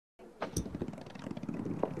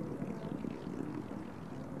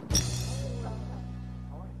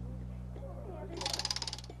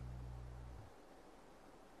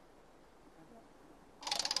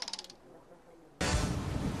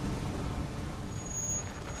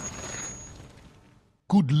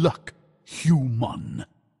Good luck, human.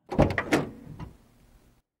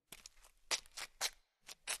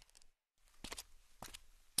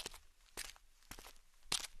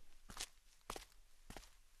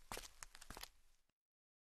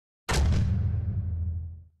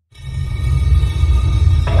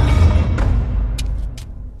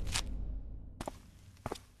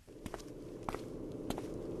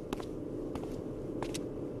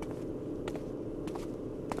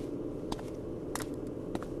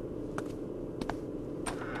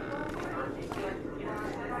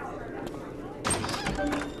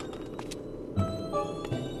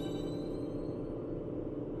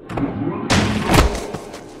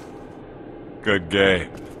 Good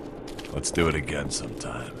game. Let's do it again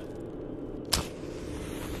sometime.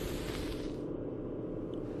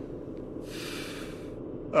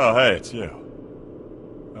 Oh, hey, it's you.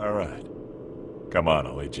 Alright. Come on,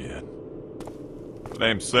 I'll lead you in. The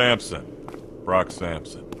name's Samson. Brock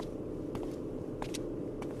Samson.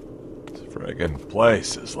 This friggin'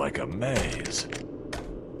 place is like a maze.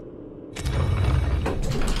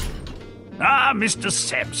 Ah, Mr.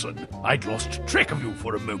 Sampson, I'd lost track of you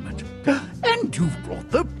for a moment. And you've brought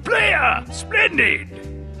the player! Splendid!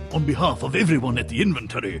 On behalf of everyone at the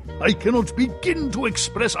inventory, I cannot begin to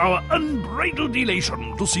express our unbridled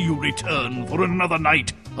elation to see you return for another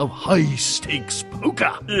night of high-stakes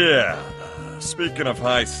poker. Yeah, speaking of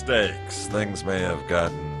high stakes, things may have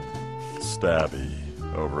gotten stabby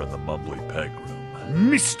over in the Mumbly Peg room.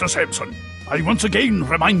 Mr. Sampson, I once again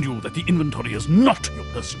remind you that the inventory is not your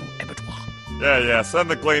personal abattoir. Yeah,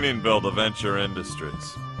 send the cleaning bill to Venture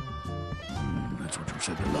Industries. That's what you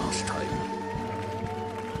said the last time.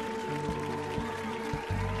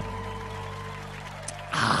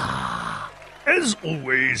 As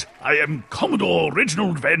always, I am Commodore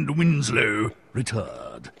Reginald Van Winslow,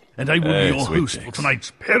 retired, and I will be your host for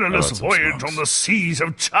tonight's perilous voyage on the seas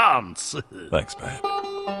of chance. Thanks, babe.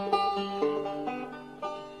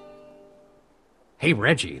 Hey,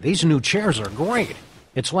 Reggie, these new chairs are great.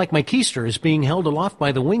 It's like my keister is being held aloft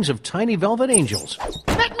by the wings of tiny velvet angels.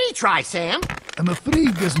 Let me try, Sam. I'm afraid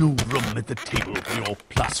there's no room at the table for your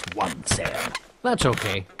 +1, Sam. That's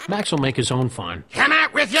okay. Max will make his own fun. Come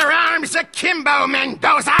out with your arms akimbo,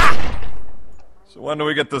 Mendoza! So when do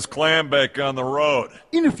we get this clam bake on the road?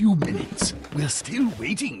 In a few minutes. We're still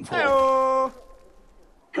waiting for... Hello.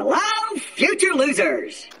 Hello, future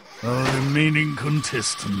losers! our remaining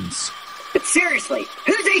contestants. But seriously,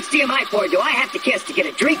 whose HDMI port do I have to kiss to get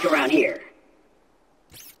a drink around here?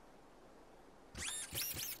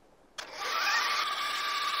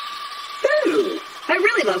 Ooh, I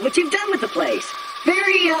really love what you've done with the place.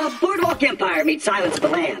 Very, Boardwalk Empire meets Silence of the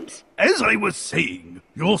Lambs. As I was saying,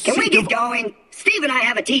 you're Can we get going? Steve and I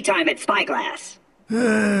have a tea time at Spyglass.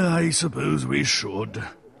 I suppose we should.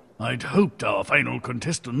 I'd hoped our final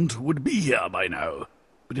contestant would be here by now,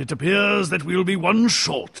 but it appears that we'll be one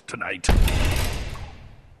short tonight.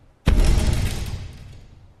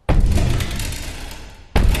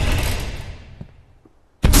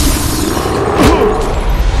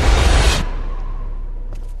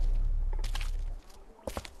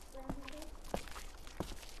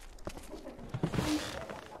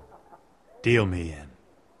 Deal me in.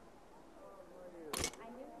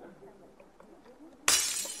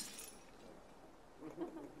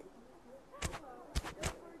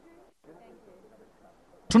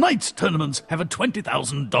 Tonight's tournaments have a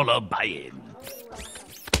 $20,000 buy-in.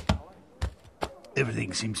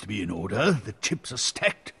 Everything seems to be in order. The chips are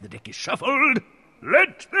stacked, the deck is shuffled.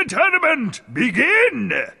 Let the tournament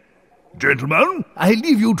begin! Gentlemen, I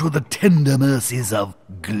leave you to the tender mercies of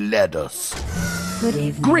GLaDOS. Good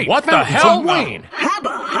evening. Great! What the hell, Wayne? Hubba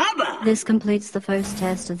hubba! This completes the first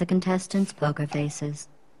test of the contestants' poker faces.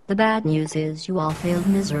 The bad news is you all failed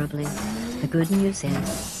miserably. The good news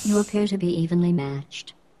is you appear to be evenly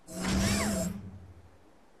matched.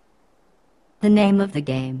 The name of the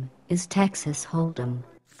game is Texas Hold'em.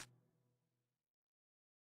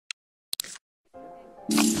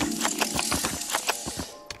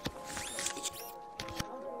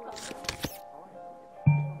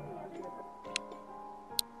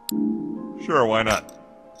 Sure, why not?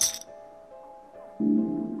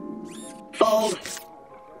 Fold.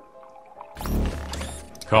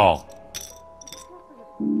 Call.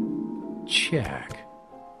 Check.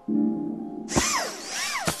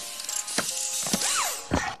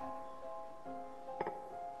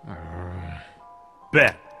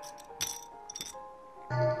 Bet.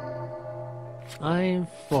 I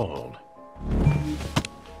fold.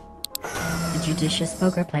 A judicious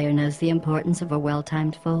poker player knows the importance of a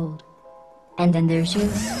well-timed fold. And then there's you.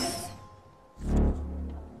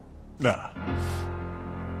 Nah.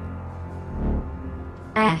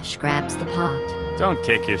 Ash grabs the pot. Don't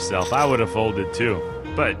kick yourself. I would have folded too.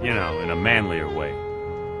 But, you know, in a manlier way.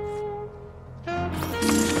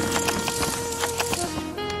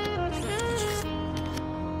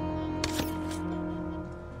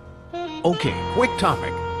 Okay, quick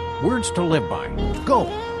topic. Words to live by. Go!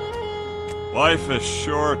 Life is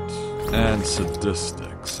short and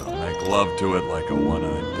sadistic, so make love to it like a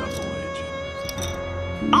one-eyed double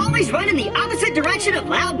agent. Always run in the opposite direction of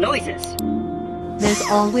loud noises. There's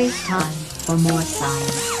always time for more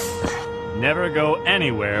science. Never go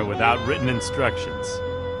anywhere without written instructions.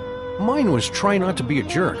 Mine was try not to be a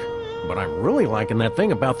jerk, but I'm really liking that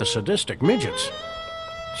thing about the sadistic midgets.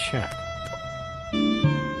 Check.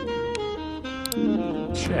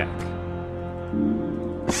 Check.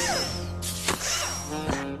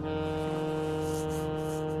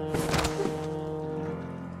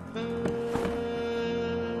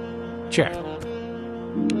 Check.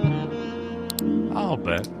 I'll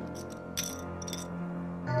bet.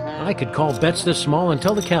 I could call bets this small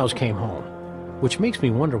until the cows came home, which makes me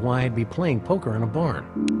wonder why I'd be playing poker in a barn.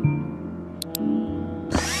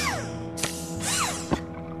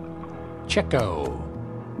 Checko.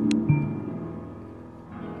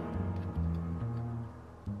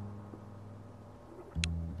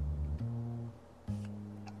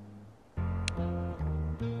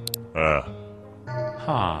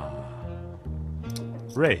 Ha.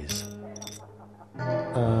 Raise.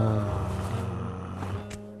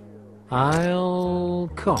 I'll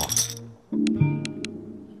call.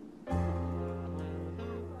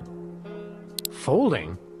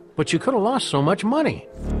 Folding? But you could have lost so much money.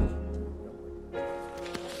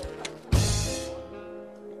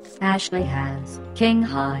 Ashley has king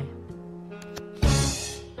high.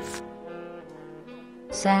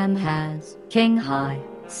 Sam has king high.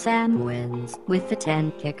 Sam wins with the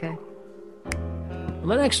 10 kicker.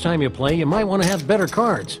 The next time you play, you might want to have better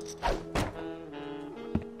cards.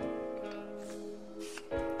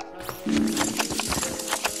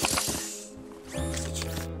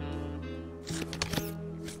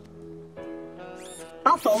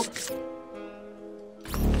 I'll fold.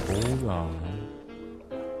 Hold on.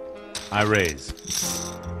 I raise.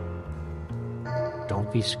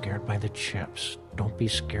 Don't be scared by the chips. Don't be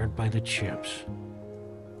scared by the chips.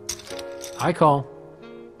 I call.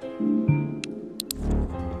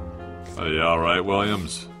 Are you alright,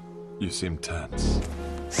 Williams? You seem tense.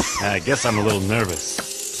 I guess I'm a little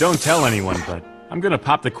nervous. Don't tell anyone, but I'm gonna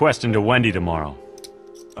pop the question to Wendy tomorrow.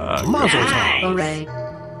 Mazel tov. Hooray.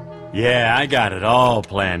 Yeah, I got it all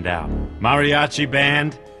planned out. Mariachi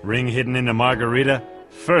band, ring hidden in a margarita,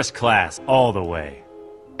 first class all the way.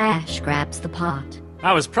 Ash grabs the pot.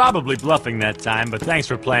 I was probably bluffing that time, but thanks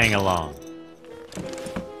for playing along.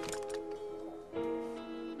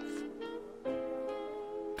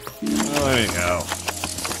 Well, anyhow,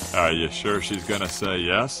 are you sure she's gonna say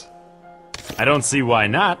yes? I don't see why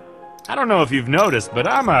not. I don't know if you've noticed, but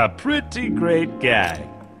I'm a pretty great guy.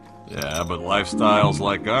 Yeah, but lifestyles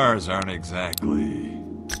like ours aren't exactly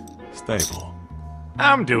stable.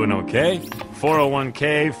 I'm doing okay.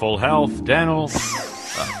 401k, full health, dental.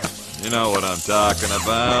 You know what I'm talking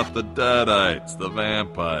about. The Deadites, the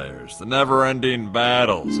vampires, the never-ending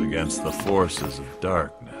battles against the forces of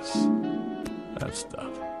darkness. That stuff.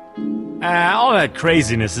 All that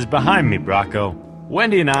craziness is behind me, Bracco.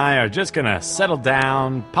 Wendy and I are just gonna settle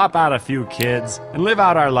down, pop out a few kids, and live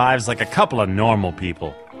out our lives like a couple of normal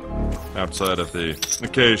people. Outside of the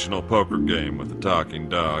occasional poker game with a talking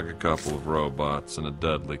dog, a couple of robots, and a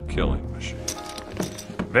deadly killing machine.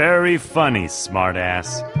 Very funny,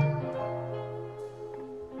 smartass.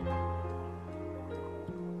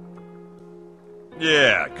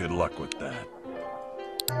 Yeah, good luck with that.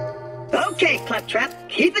 Okay, Claptrap,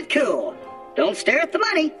 keep it cool. Don't stare at the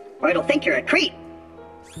money, or it'll think you're a creep.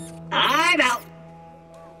 I'm out.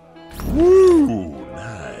 Woo,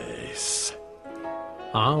 nice.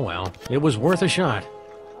 Ah, well, it was worth a shot.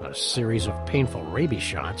 A series of painful rabies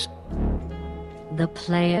shots. The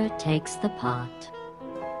player takes the pot.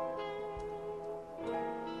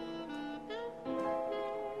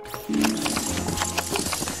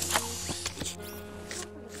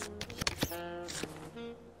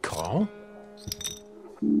 Call?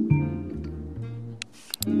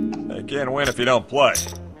 They can't win if you don't play.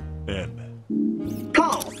 In.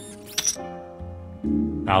 Call.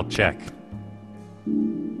 I'll check.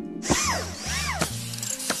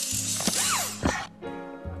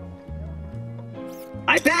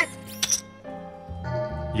 I bet.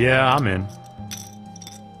 Yeah, I'm in.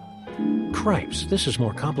 Cripes, this is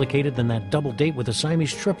more complicated than that double date with the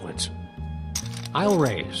Siamese triplets. I'll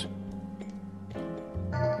raise.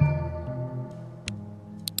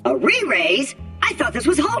 A re-raise? I thought this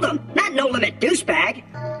was Hold'em, not No Limit Douchebag.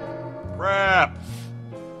 Crap!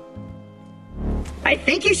 I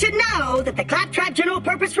think you should know that the Claptrap General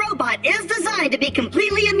Purpose Robot is designed to be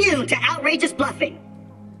completely immune to outrageous bluffing.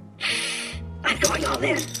 I'm going all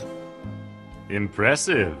in.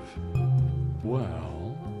 Impressive. Well...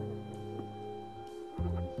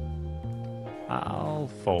 I'll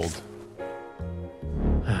fold.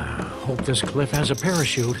 Hope this cliff has a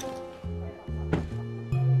parachute.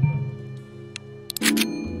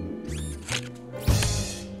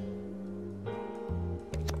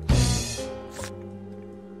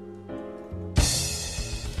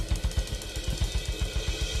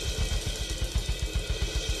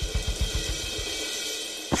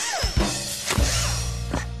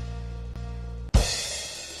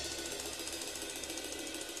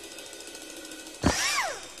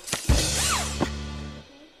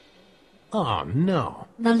 Oh, no.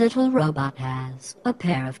 The little robot has a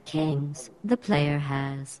pair of kings. The player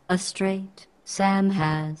has a straight. Sam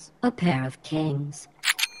has a pair of kings.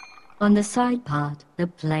 On the side pot, the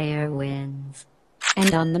player wins.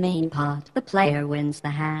 And on the main pot, the player wins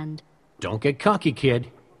the hand. Don't get cocky, kid.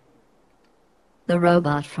 The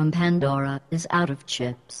robot from Pandora is out of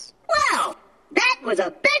chips. Well, that was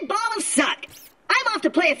a big ball of suck. I'm off to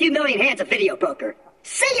play a few million hands of video poker.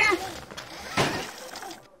 See ya!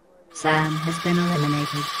 Sam has been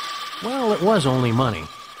eliminated. Well, it was only money.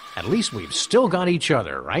 At least we've still got each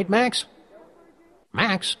other, right, Max?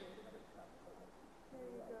 Max?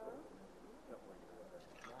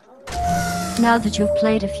 Now that you've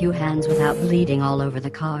played a few hands without bleeding all over the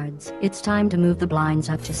cards, it's time to move the blinds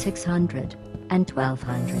up to 600 and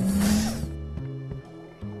 1200.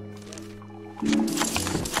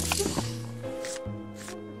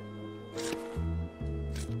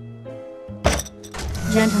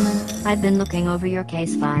 Gentlemen, I've been looking over your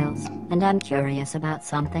case files, and I'm curious about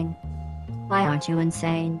something. Why aren't you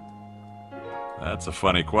insane? That's a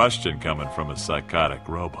funny question coming from a psychotic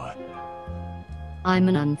robot. I'm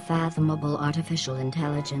an unfathomable artificial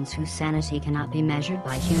intelligence whose sanity cannot be measured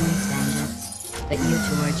by human standards. But you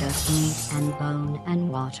two are just meat and bone and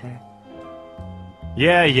water.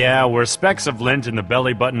 Yeah, we're specks of lint in the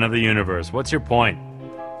belly button of the universe. What's your point?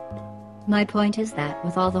 My point is that,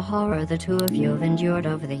 with all the horror the two of you have endured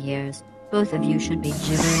over the years, both of you should be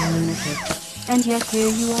gibbering lunatics. And yet here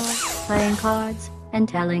you are, playing cards and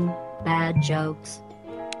telling bad jokes.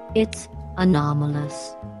 It's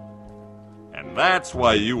anomalous. And that's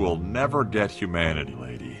why you will never get humanity,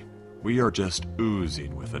 lady. We are just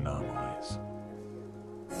oozing with anomalies.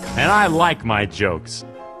 And I like my jokes.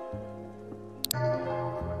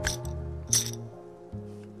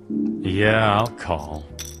 Yeah, I'll call.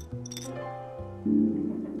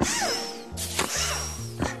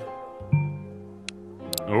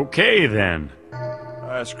 Okay, then.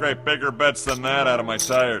 I scrape bigger bets than that out of my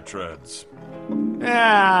tire treads.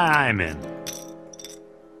 Yeah, I'm in.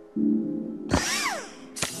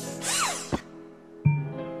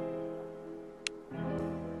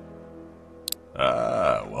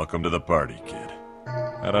 Welcome to the party, kid.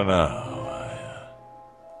 I don't know,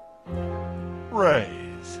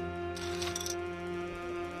 raise.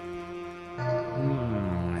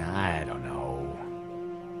 I don't know.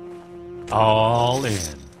 All in.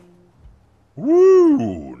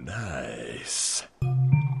 Woo, nice.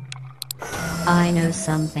 I know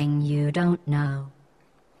something you don't know.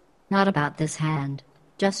 Not about this hand,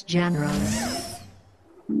 just generally.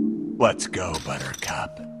 Let's go,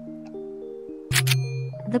 Buttercup.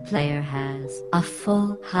 The player has a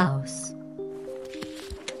full house.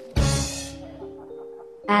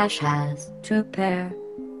 Ash has 2 pair.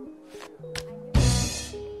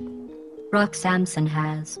 Rock Samson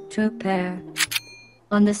has 2 pair.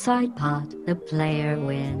 On the side pot, the player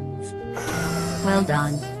wins. Well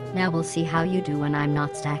done. Now we'll see how you do when I'm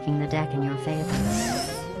not stacking the deck in your favor.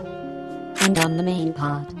 And on the main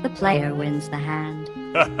pot, the player wins the hand.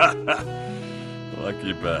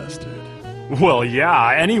 Lucky bastard. Well,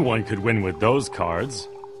 yeah, anyone could win with those cards.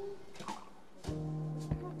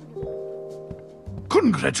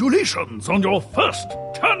 Congratulations on your first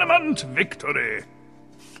tournament victory!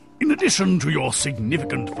 In addition to your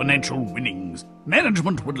significant financial winnings,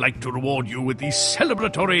 management would like to reward you with these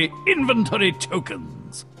celebratory inventory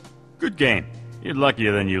tokens. Good game. You're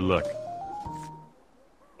luckier than you look.